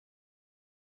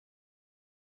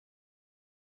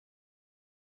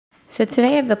So today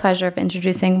I have the pleasure of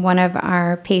introducing one of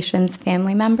our patient's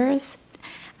family members.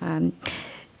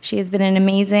 She has been an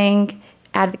amazing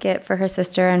advocate for her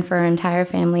sister and for her entire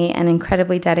family and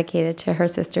incredibly dedicated to her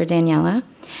sister Daniela.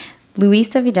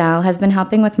 Luisa Vidal has been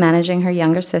helping with managing her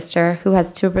younger sister who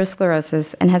has tuberous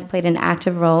sclerosis and has played an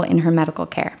active role in her medical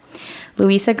care.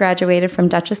 Luisa graduated from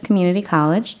Dutchess Community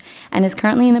College and is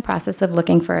currently in the process of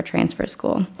looking for a transfer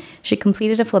school. She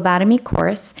completed a phlebotomy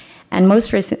course and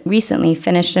most recently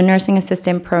finished a nursing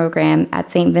assistant program at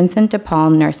St. Vincent de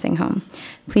Paul Nursing Home.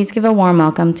 Please give a warm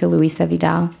welcome to Luisa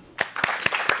Vidal.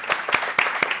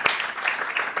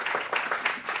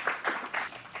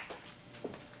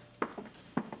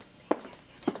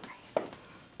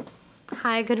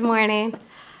 Hi, good morning.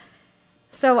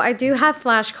 So I do have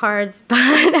flashcards,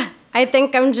 but I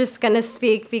think I'm just going to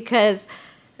speak because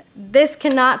this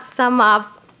cannot sum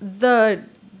up the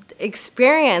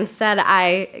experience that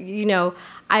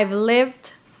I've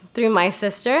lived through my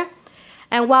sister.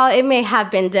 And while it may have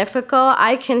been difficult,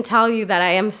 I can tell you that I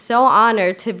am so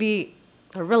honored to be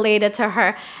related to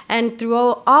her. And through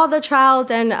all the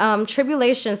trials and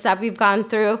tribulations that we've gone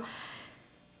through,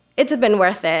 it's been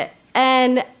worth it.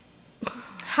 And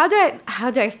how do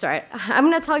I start? I'm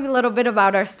going to tell you a little bit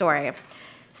about our story.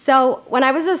 So when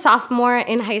I was a sophomore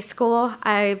in high school,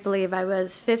 I believe I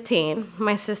was 15.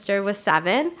 My sister was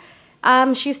 7.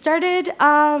 She started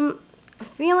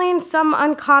feeling some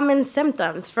uncommon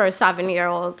symptoms for a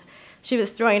 7-year-old. She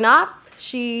was throwing up.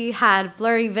 She had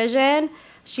blurry vision.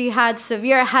 She had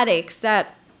severe headaches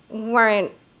that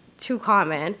weren't too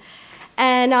common.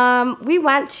 And we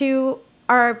went to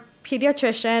our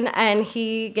pediatrician, and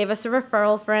he gave us a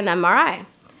referral for an MRI.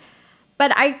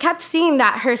 But I kept seeing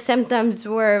that her symptoms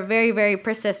were very, very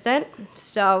persistent.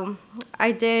 So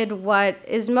I did what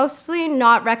is mostly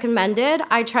not recommended.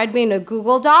 I tried being a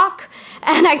Google Doc,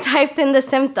 and I typed in the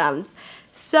symptoms.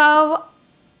 So,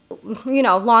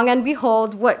 long and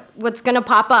behold, what's going to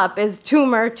pop up is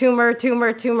tumor, tumor,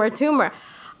 tumor, tumor, tumor.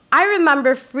 I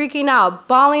remember freaking out,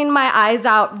 bawling my eyes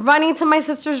out, running to my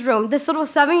sister's room. This little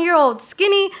 7-year-old,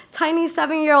 skinny, tiny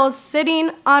 7-year-old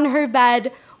sitting on her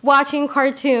bed, watching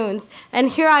cartoons. And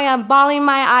here I am bawling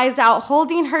my eyes out,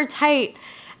 holding her tight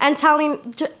and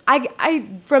I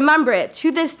remember it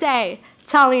to this day,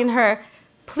 telling her,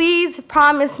 please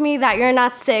promise me that you're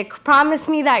not sick. Promise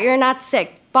me that you're not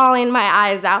sick, bawling my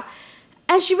eyes out.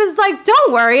 And she was like,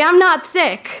 don't worry, I'm not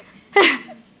sick.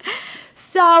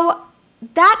 So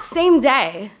that same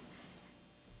day,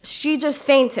 she just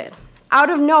fainted out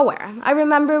of nowhere. I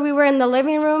remember we were in the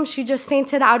living room. She just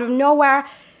fainted out of nowhere.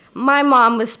 My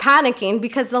mom was panicking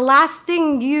because the last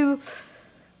thing you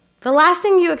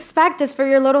expect is for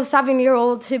your little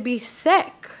 7-year-old to be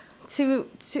sick,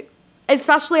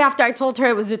 especially after I told her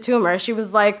it was a tumor. She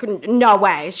was like, no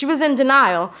way. She was in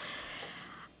denial.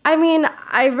 I mean,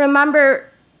 I remember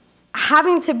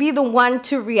having to be the one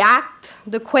to react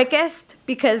the quickest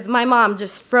because my mom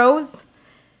just froze,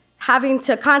 having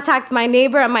to contact my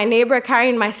neighbor, and my neighbor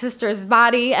carrying my sister's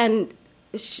body, and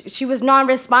she was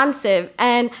non-responsive,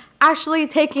 and actually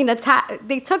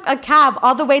they took a cab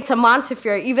all the way to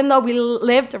Montefiore, even though we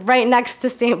lived right next to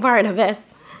St. Barnabas.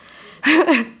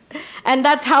 And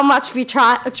that's how much we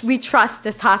trust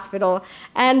this hospital,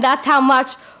 and that's how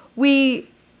much I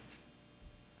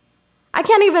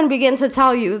can't even begin to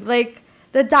tell you, like,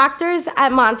 the doctors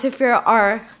at Montefiore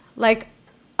are like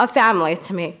a family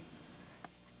to me.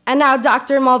 And now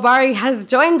Dr. Mulbari has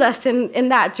joined us in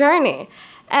that journey.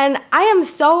 And I am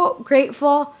so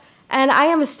grateful, and I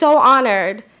am so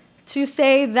honored to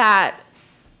say that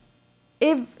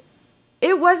if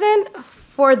it wasn't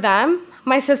for them,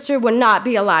 my sister would not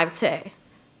be alive today.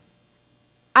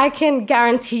 I can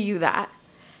guarantee you that.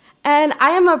 And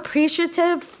I am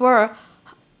appreciative for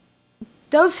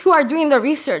those who are doing the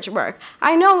research work.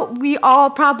 I know we all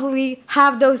probably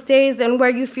have those days and where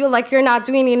you feel like you're not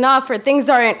doing enough or things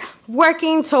aren't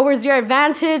working towards your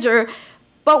advantage,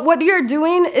 but what you're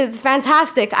doing is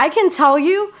fantastic. I can tell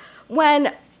you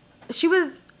when she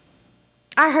was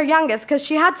at her youngest, because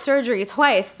she had surgery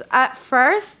twice, at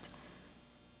first,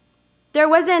 there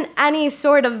wasn't any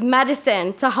sort of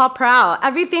medicine to help her out.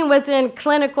 Everything was in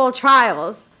clinical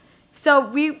trials. So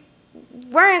we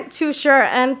weren't too sure,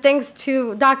 and thanks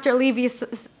to Dr. Levy's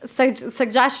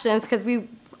suggestions, because we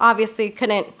obviously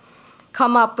couldn't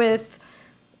come up with,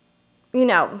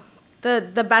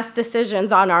 the best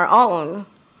decisions on our own.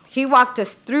 He walked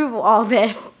us through all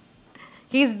this.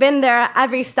 He's been there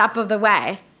every step of the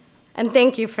way, and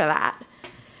thank you for that.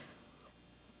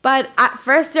 But at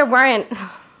first there weren't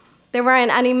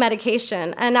any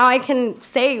medication, and now I can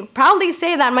proudly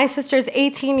say that my sister's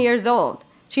 18 years old.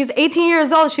 She's 18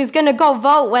 years old. She's going to go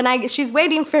vote when she's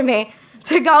waiting for me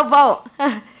to go vote.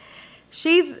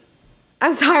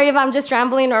 I'm sorry if I'm just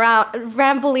rambling,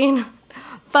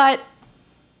 but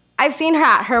I've seen her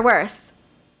at her worst.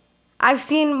 I've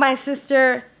seen my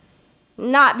sister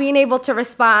not being able to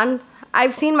respond.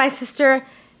 I've seen my sister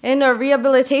in a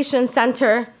rehabilitation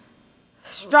center,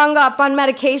 strung up on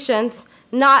medications,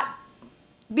 not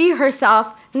be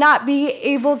herself, not be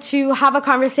able to have a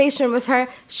conversation with her.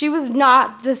 She was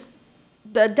not the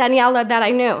Daniela that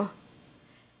I knew.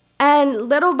 And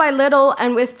little by little,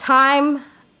 and with time,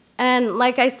 and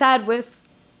like I said, with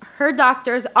her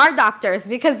doctors, our doctors,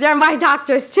 because they're my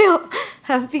doctors too,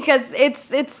 because it's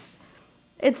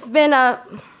been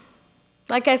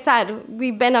like I said,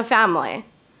 we've been a family.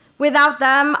 Without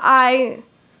them, I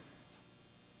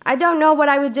don't know what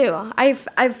I would do.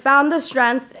 I've found the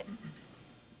strength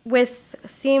with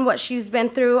seeing what she's been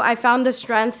through. I found the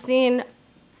strength seeing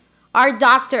our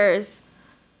doctors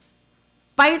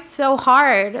fight so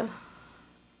hard,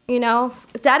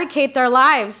 dedicate their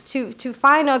lives to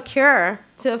find a cure,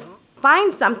 to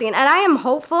find something. And I am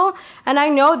hopeful, and I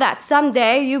know that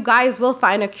someday you guys will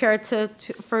find a cure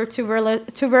for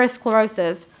tuberous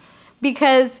sclerosis,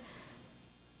 because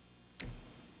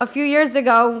a few years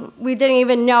ago, we didn't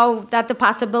even know that the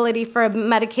possibility for a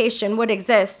medication would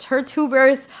exist. Her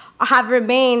tubers have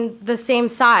remained the same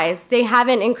size. They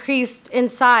haven't increased in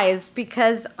size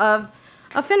because of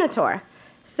Afinitor.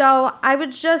 So I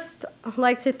would just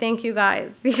like to thank you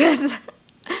guys, because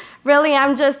really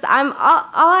all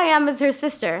I am is her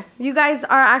sister. You guys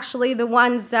are actually the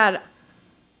ones that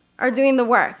are doing the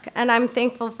work, and I'm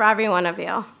thankful for every one of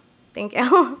you. Thank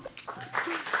you.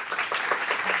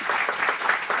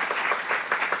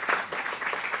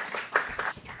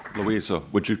 Luisa,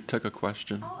 would you take a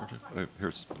question?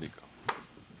 Here's Nico.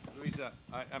 Luisa,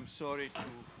 I'm sorry to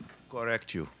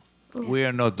correct you. We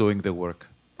are not doing the work.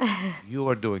 You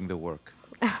are doing the work.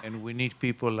 And we need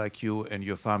people like you and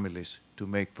your families to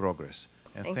make progress.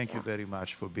 And thank you very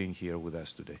much for being here with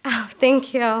us today. Oh,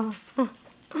 thank you.